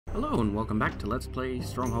Hello and welcome back to Let's Play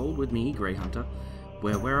Stronghold with me, Grey Hunter,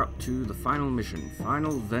 where we're up to the final mission,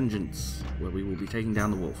 Final Vengeance, where we will be taking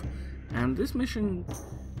down the wolf. And this mission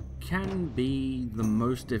can be the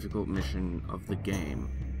most difficult mission of the game,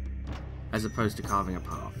 as opposed to carving a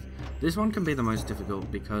path. This one can be the most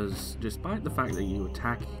difficult because, despite the fact that you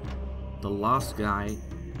attack the last guy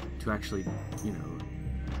to actually,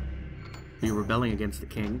 be rebelling against the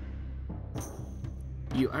king,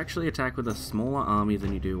 you actually attack with a smaller army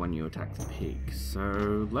than you do when you attack the pig.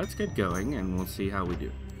 So let's get going and we'll see how we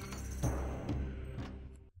do.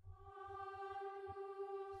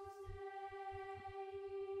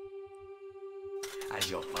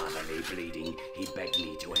 As your father lay bleeding, he begged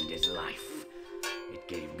me to end his life. It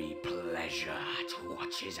gave me pleasure to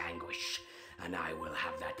watch his anguish, and I will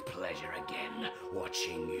have that pleasure again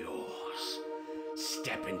watching yours.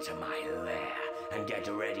 Step into my lair and get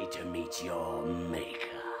ready to meet your maker.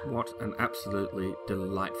 What an absolutely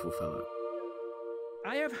delightful fellow.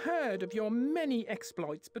 I have heard of your many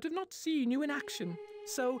exploits, but have not seen you in action.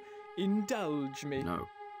 So, indulge me. No.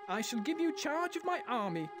 I shall give you charge of my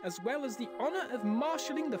army, as well as the honour of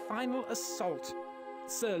marshalling the final assault.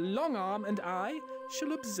 Sir Longarm and I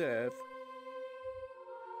shall observe.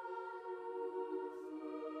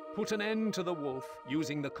 Put an end to the wolf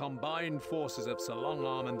using the combined forces of Sir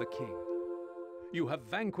Longarm and the king. You have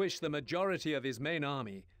vanquished the majority of his main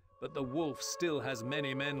army, but the wolf still has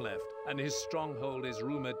many men left, and his stronghold is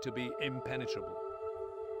rumored to be impenetrable.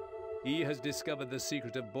 He has discovered the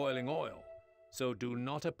secret of boiling oil, so do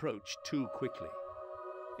not approach too quickly.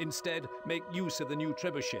 Instead, make use of the new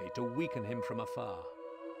trebuchet to weaken him from afar.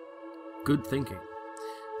 Good thinking.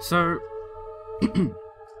 So,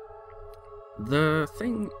 the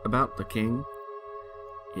thing about the king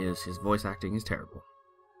is his voice acting is terrible.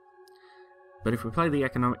 But if we play the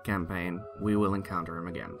economic campaign, we will encounter him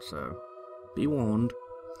again, so be warned.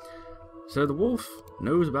 So the wolf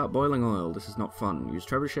knows about boiling oil. This is not fun. Use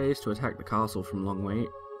trebuchets to attack the castle from long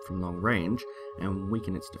range and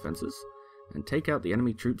weaken its defenses, and take out the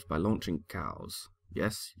enemy troops by launching cows.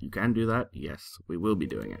 Yes, you can do that. Yes, we will be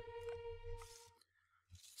doing it.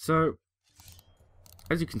 So,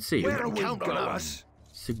 as you can see,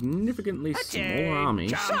 significantly smaller army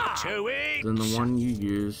than the one you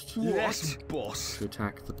used to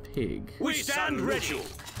attack the pig. We stand ready!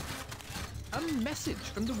 A message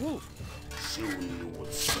from the wolf. Soon you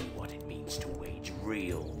will see what it means to wage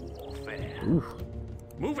real warfare. Oof.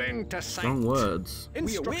 Moving to sight. Strong words.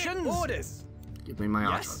 Instructions. Orders. Give me my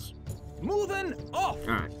archers. Moving off.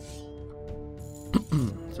 Alright.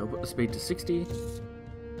 So I'll put the speed to 60.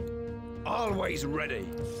 Always ready.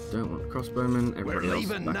 Don't want crossbowmen. Everybody We're else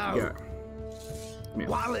leaving back now. to go. Come here.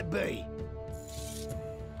 What'll it be?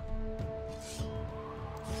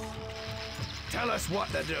 Tell us what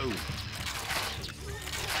to do.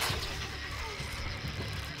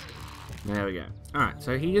 There we go. Alright,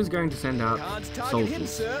 so he is going to send out Can't target soldiers. him,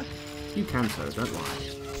 sir. You can, sir, don't lie.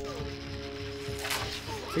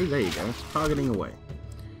 See, there you go. Targeting away.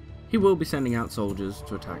 He will be sending out soldiers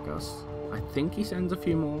to attack us. I think he sends a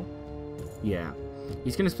few more. Yeah.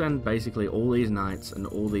 He's going to spend basically all these knights and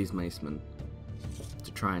all these macemen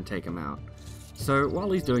to try and take him out. So while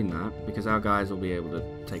he's doing that, because our guys will be able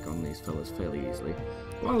to take on these fellas fairly easily,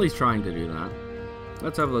 while he's trying to do that,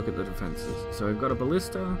 let's have a look at the defenses. So we've got a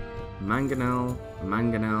ballista, a mangonel,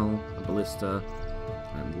 a ballista,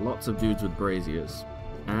 and lots of dudes with braziers.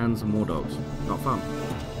 And some more dogs. Not fun.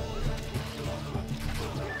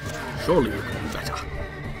 Surely you can do better.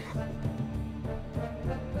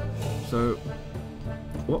 So,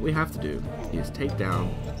 what we have to do is take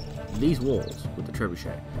down these walls with the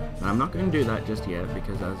trebuchet. And I'm not going to do that just yet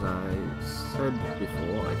because, as I said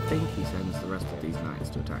before, I think he sends the rest of these knights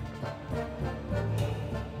to attack us.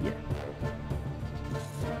 Yeah.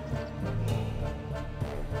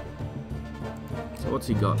 So what's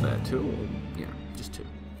he got there? 2? Or, yeah, just 2.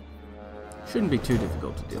 Shouldn't be too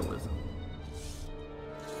difficult to deal with.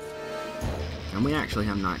 And we actually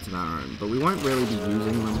have knights of our own, but we won't really be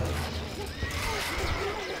using them.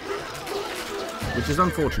 Which is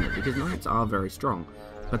unfortunate, because knights are very strong,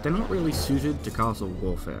 but they're not really suited to castle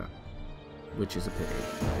warfare. Which is a pity,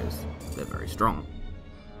 because they're very strong.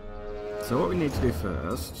 So what we need to do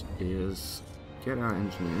first is get our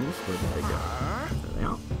engineers. Where did they go? There they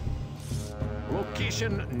are.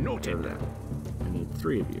 Location noted. Over there. I need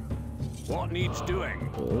 3 of you. What needs doing?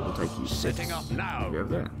 Or we'll take you 6. Setting up now. Go over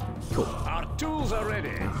there. Cool. Our tools are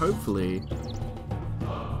ready. Now hopefully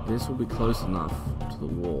this will be close enough to the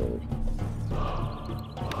wall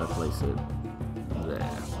if I place it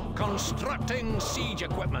there. Constructing siege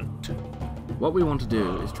equipment. What we want to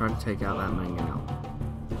do is try to take out that mangonel.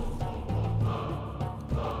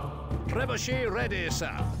 Trebuchet ready,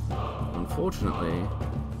 sir. Unfortunately...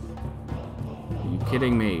 Are you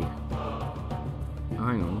kidding me?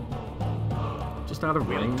 Hang on. Just out of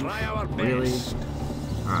range? We'll try our Really? best.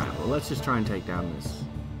 Alright, well let's just try and take down this.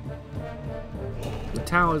 The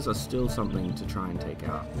towers are still something to try and take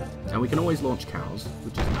out. And we can always launch cows,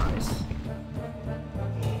 which is nice.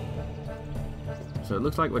 So it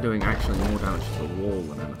looks like we're doing actually more damage to the wall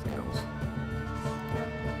than anything else.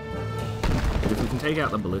 But if we can take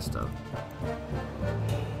out the ballista,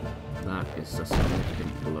 that is a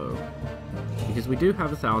significant blow. Because we do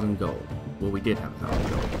have 1,000 gold. Well, we did have 1,000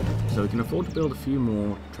 gold. So we can afford to build a few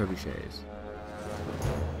more trebuchets.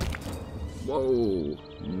 Whoa!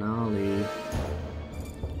 Gnarly.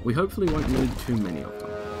 We hopefully won't need too many of them.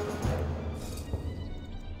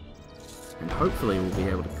 And hopefully we'll be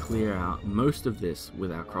able to clear out most of this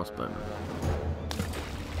with our crossbowmen.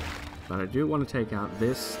 But I do want to take out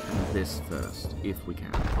this and this first, if we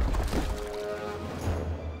can.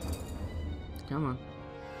 Come on.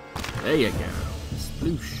 There you go.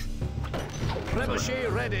 Sploosh.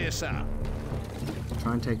 Trebuchet ready, sir.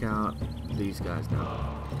 Try and take out these guys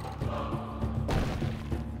now.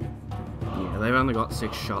 Yeah, they've only got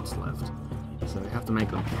 6 shots left, so we have to make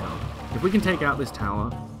them count. If we can take out this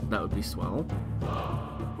tower, that would be swell.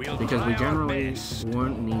 Because we generally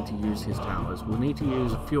won't need to use his towers. We'll need to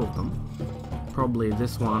use a few of them. Probably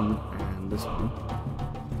this one and this one.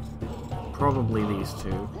 Probably these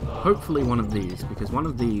two. Hopefully one of these, because one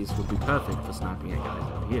of these would be perfect for sniping at guys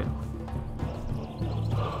over here.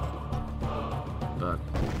 But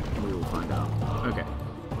we will find out. Okay,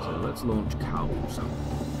 so let's launch cows.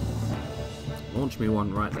 Launch me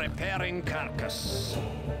one right there. Preparing carcass.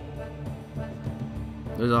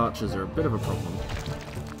 Those archers are a bit of a problem.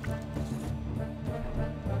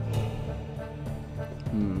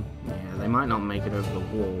 Yeah, they might not make it over the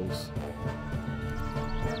walls.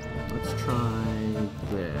 Let's try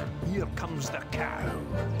there. Here comes the cow.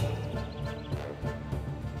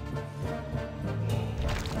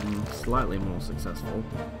 Slightly more successful.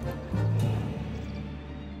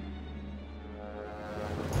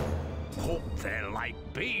 Hope they like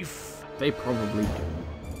beef. They probably do.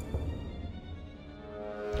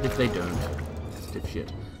 If they don't, stiff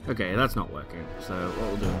shit. Okay, that's not working. So what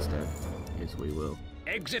we'll do instead is we will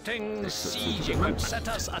Exiting siege equipment. Set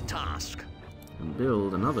us a task. And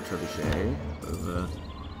build another trebuchet over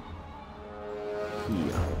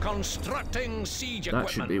here. Constructing siege equipment.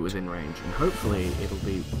 That should be within range, and hopefully it'll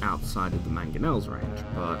be outside of the mangonels range,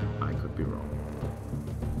 but I could be wrong.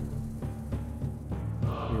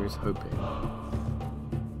 Here is hoping.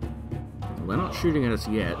 Well, they're not shooting at us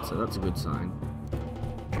yet, so that's a good sign.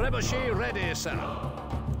 Trebuchet ready, sir.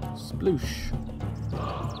 Sploosh.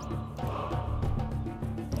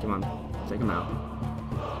 Come on, take him out.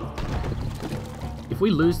 If we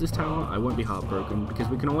lose this tower, I won't be heartbroken, because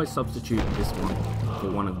we can always substitute this one for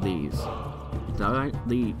one of these.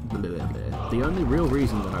 The only real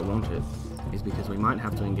reason that I want it is because we might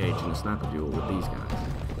have to engage in a sniper duel with these guys.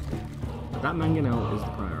 But that mangonel is the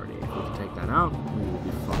priority. If we can take that out, we will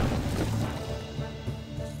be fine.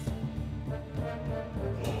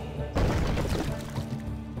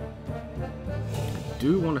 I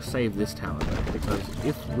do want to save this tower though, because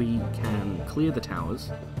if we can clear the towers,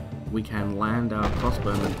 we can land our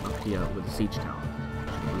crossbowmen up here with a siege tower.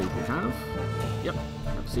 I believe we have. Yep, we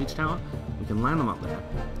have a siege tower. We can land them up there.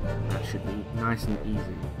 That should be nice and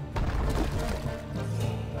easy.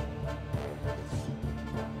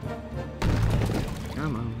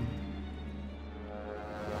 Come on.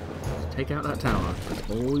 Just take out that tower. That's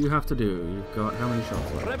all you have to do. You've got how many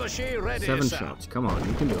shots left? Trebuchet ready, 7 sir. shots. Come on,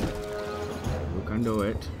 you can do it. You can do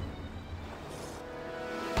it.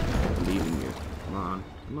 I believe in you. Come on.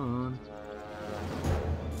 Come on.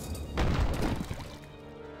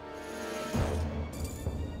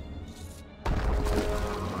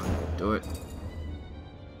 Come on. Do it.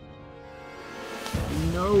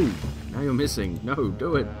 No! Now you're missing. No,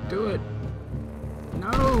 do it. Do it.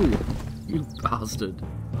 No! You bastard.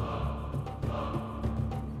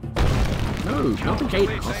 No, not the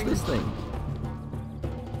gatehouse, this thing.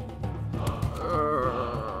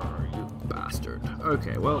 You bastard.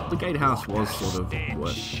 Okay, well, the gatehouse was sort of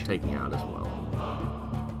worth taking out as well.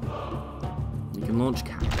 You can launch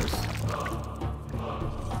cannons.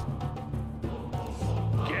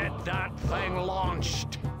 Get that thing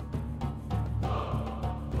launched.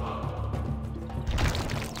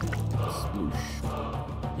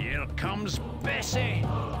 Sploosh. Here comes Bessie.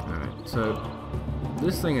 Alright, so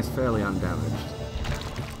this thing is fairly undamaged.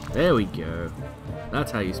 There we go.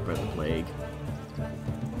 That's how you spread the plague.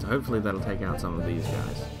 So hopefully that'll take out some of these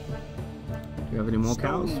guys. Do you have any more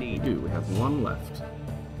cows? We do. We have one left.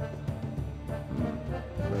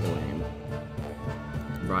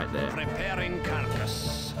 right there. Preparing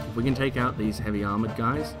carcass. If we can take out these heavy armored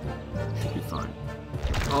guys, should be fine.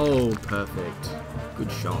 Oh, perfect.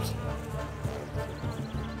 Good shot.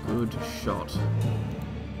 Good shot.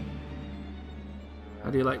 How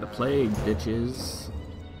do you like the plague, bitches?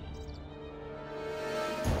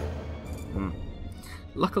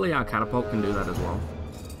 Luckily, our catapult can do that as well.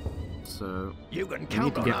 So, You can we need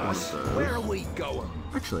count to on get one us. of those. Where are we going?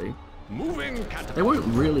 Actually, Moving catapult. they won't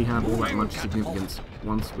really have all that Moving much catapult. significance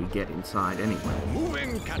once we get inside anyway,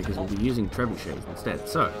 Moving because we'll catapult. be using trebuchets instead.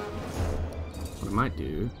 So, what I might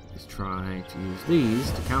do is try to use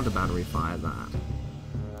these to counter battery fire that,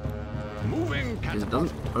 Moving because it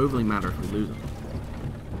catapult. doesn't overly matter if we lose them.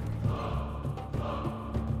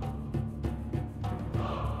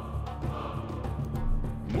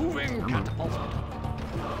 Moving Come on. catapult.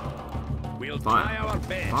 We'll Fire. try our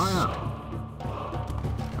best. Fire!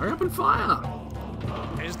 Hurry up and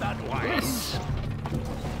fire! Is that wise? Yes!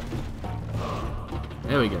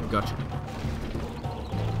 There we go, gotcha.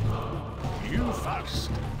 You first.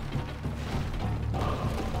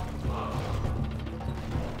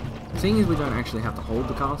 Seeing as we don't actually have to hold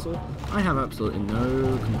the castle, I have absolutely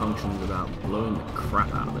no compunctions about blowing the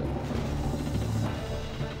crap out of it.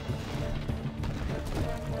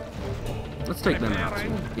 Let's take them out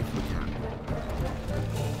too, if we can.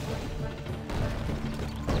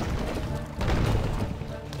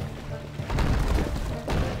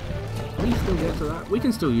 Can we still get to that? We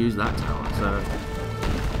can still use that tower, so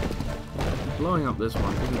blowing up this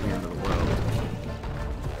one isn't the end of the world.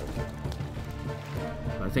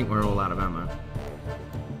 I think we're all out of ammo.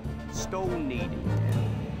 Stone needed.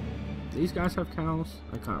 These guys have cows?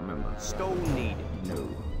 I can't remember. Stone needed. No.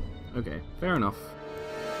 Okay, fair enough.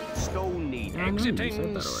 Stone needed. Yeah, I know, you said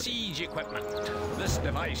Exiting that already. siege equipment. This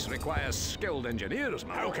device requires skilled engineers.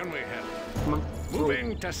 How can we help? Come on.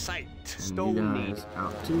 Moving to site. And Stone you needed. guys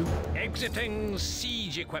out too. Exiting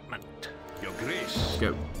siege equipment. Your grace.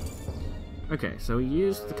 Go. Okay, so we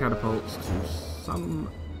used the catapults to some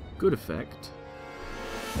good effect.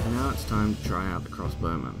 Now it's time to try out the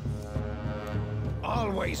crossbowmen.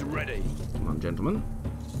 Always ready. Come on, gentlemen.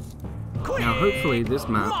 Quick Now, hopefully this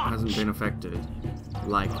map march. hasn't been affected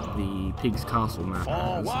like the Pig's Castle map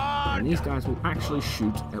has, Forward. and these guys will actually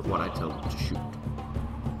shoot at what I tell them to shoot.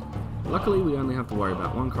 Luckily, we only have to worry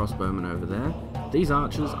about one crossbowman over there. These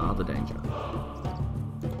archers are the danger.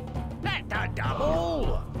 Let the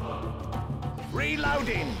double.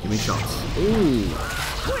 Reloading. Give me shots. Ooh!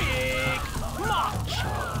 Quick march.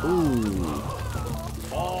 Ooh!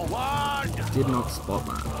 Forward. Did not spot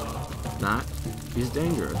that. That is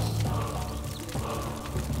dangerous.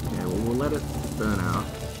 Yeah, well, we'll let it burn out.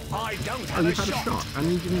 I don't Oh, have you a had a shot,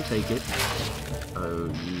 and you didn't take it. Oh,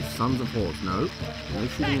 you sons of whores. No. No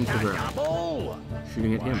shooting into the Let the ground. double.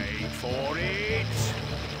 Shooting at him. Wait for it.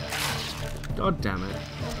 God damn it.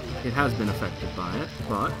 It has been affected by it,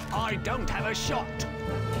 but I don't have a shot.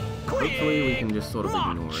 Quick hopefully we can just sort of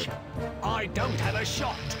march. ignore it. I don't have a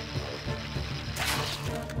shot.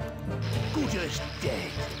 Good as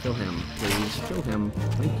dead. Kill him, please. Kill him.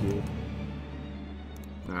 Thank you.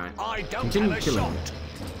 Alright. I don't Continue have a killing shot. him.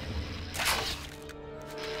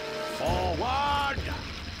 Forward.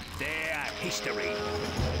 Their history.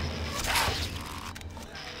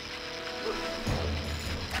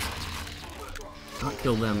 Can't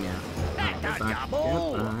kill them yet. Alright, Let get the back.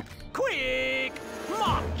 double. Get back. Quick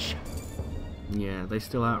march. Yeah, they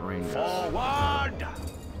still outrange us. Forward.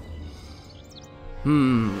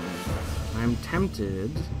 I'm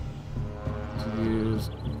tempted to use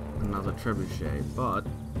another trebuchet, but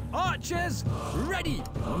Archers, ready!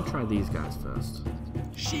 I want to try these guys first.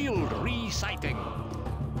 Shield resighting.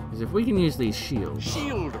 Because if we can use these shields,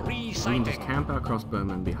 Shield we can just resighting. camp our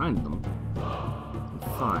crossbowmen behind them and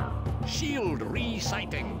fire. Shield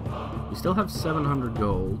resighting. We still have 700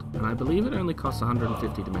 gold, and I believe it only costs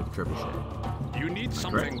 150 to make a trebuchet. You need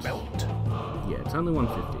something Correct. built. Yeah, it's only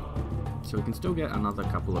 150. So we can still get another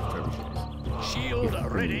couple of trebuchets. Shield If we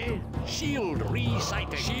need ready. them. Shield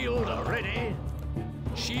resighting. Shield ready.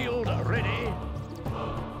 Shield ready.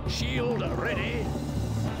 Shield ready.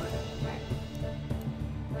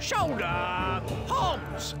 Shoulder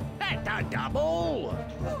pumps at the double.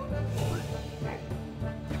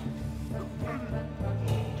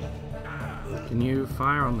 Can you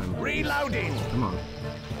fire on them, please? Reloading. Come on.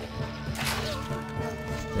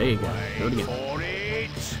 There you go. Do it Wait again. for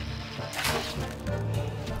it.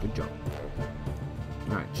 Good job.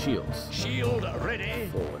 Alright, shields. Shield ready.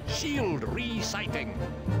 Forward. Shield resighting.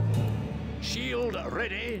 Shield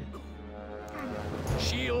ready.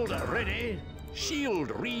 Shield ready. Shield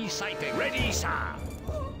resighting. Ready, sir.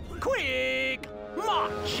 Quick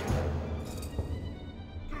march.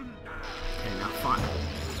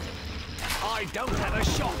 I don't have a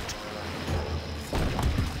shot.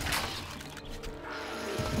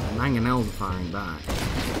 Mangonels are firing back.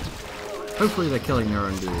 Hopefully they're killing their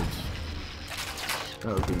own dudes.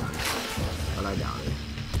 That would be nice. But I doubt it.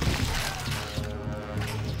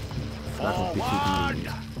 That would be too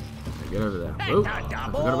convenient. Okay, get over there. Oh, I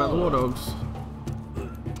forgot about the war dogs.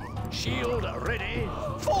 Shield ready.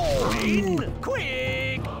 Fall in.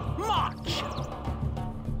 Quick. March.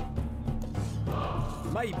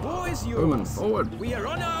 My boy's yours. Bowman, forward. We are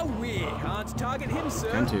on our way. Can't target him,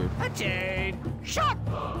 sir. Can to. Attain. Shot.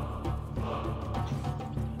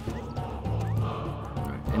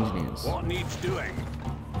 Right, engineers. What needs doing?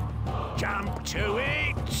 Jump to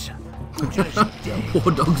it.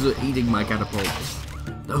 War dogs are eating my catapults.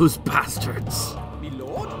 Those bastards. Me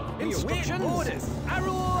lord, instructions, orders,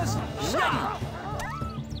 arrows, ready.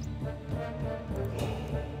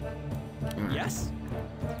 Right. Yes.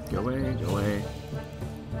 Go away, go away.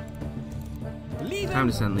 Leave Time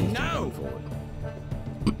to send these now. gentlemen forward.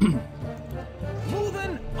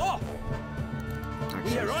 Moving off. We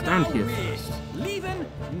Actually, are on stand our here way. first. Leaving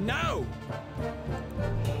now.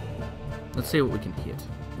 Let's see what we can hit.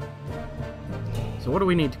 So what do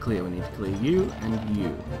we need to clear? We need to clear you and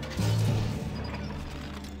you.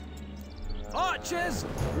 Archers,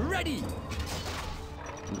 ready.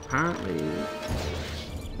 And apparently,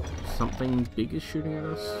 something big is shooting at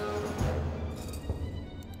us.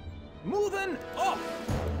 Moving off.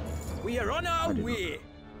 We are on our way.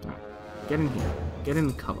 Right. Get in here. Get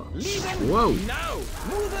in cover. Leaving Whoa! now.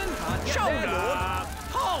 Moving. Can't get there, lord.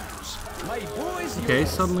 Hogs. My boys. Okay, yours.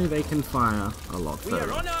 suddenly they can fire a lot We are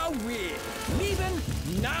further. on our way.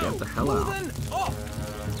 Leaving now. Get the hell out. Moving off.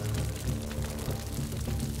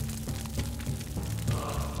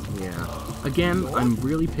 Yeah. Again, I'm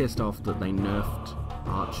really pissed off that they nerfed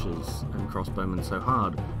archers and crossbowmen so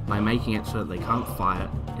hard by making it so that they can't fire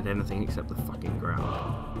at anything except the fucking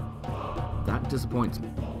ground. That disappoints me.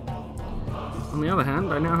 On the other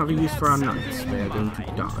hand, I now have a use for our knights. They are going to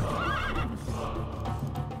die.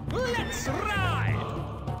 Let's ride.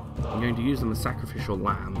 I'm going to use them as sacrificial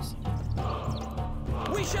lambs.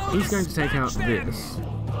 We shall He's going to take out dispatch them. this,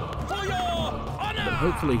 For your honor. but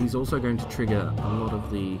hopefully he's also going to trigger a lot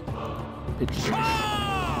of the pitch dish.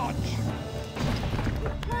 Charge.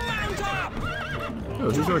 Mount up. Oh,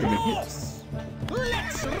 he's already been hit. Horse.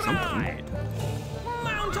 Let's ride.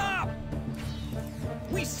 Mount up.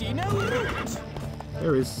 We see no route.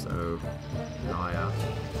 There is so. Liar.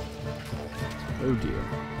 Oh dear.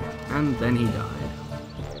 And then he died.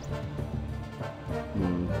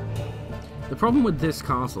 The problem with this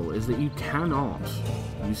castle is that you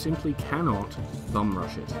simply cannot bum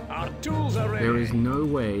rush it. Our tools are ready. There is no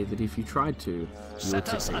way that if you tried to, you would Set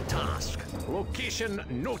us a succeed. task. Location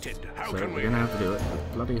noted. How So can we're we? gonna have to do it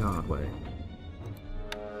the bloody hard way.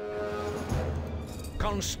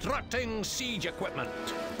 Constructing siege equipment.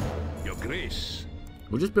 Your Grace.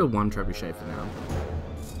 We'll just build one trebuchet for now.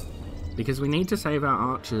 Because we need to save our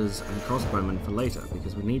archers and crossbowmen for later,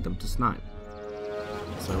 because we need them to snipe.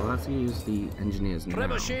 So we'll have to use the engineers now.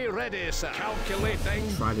 Trebuchet ready, sir. Calculating.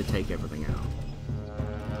 Try to take everything out.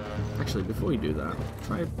 Actually, before you do that,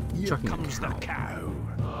 try Here chucking comes a the cow.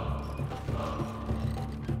 cow.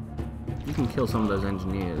 You can kill some of those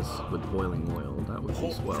engineers with boiling oil. That would be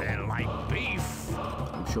Hope swell. they like beef.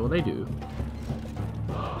 I'm sure they do.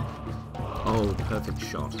 Oh, perfect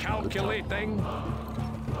shot. Calculating.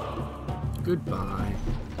 Goodbye.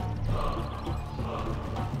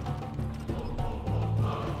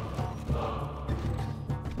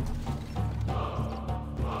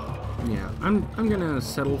 Yeah, I'm gonna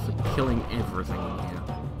settle for killing everything in here.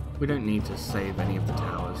 We don't need to save any of the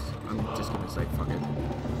towers. I'm just gonna say fuck it.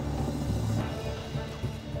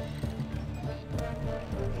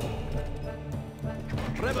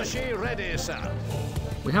 Trebuchet ready, sir.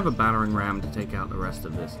 We have a battering ram to take out the rest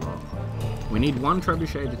of this lot. We need one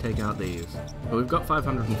trebuchet to take out these, but we've got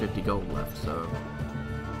 550 gold left, so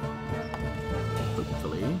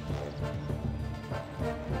hopefully.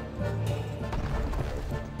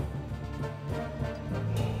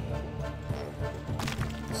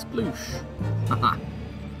 Sploosh. Haha.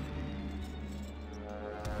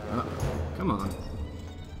 Come on.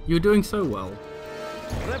 You're doing so well.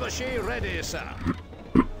 Trebuchet ready, sir.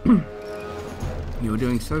 You were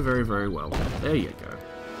doing so very, very well. There you go. Alright,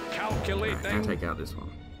 now Calculating. take out this one.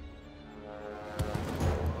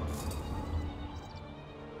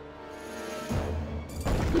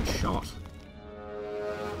 Good shot.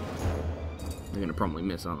 They're gonna probably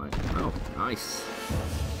miss, aren't they? Oh, nice.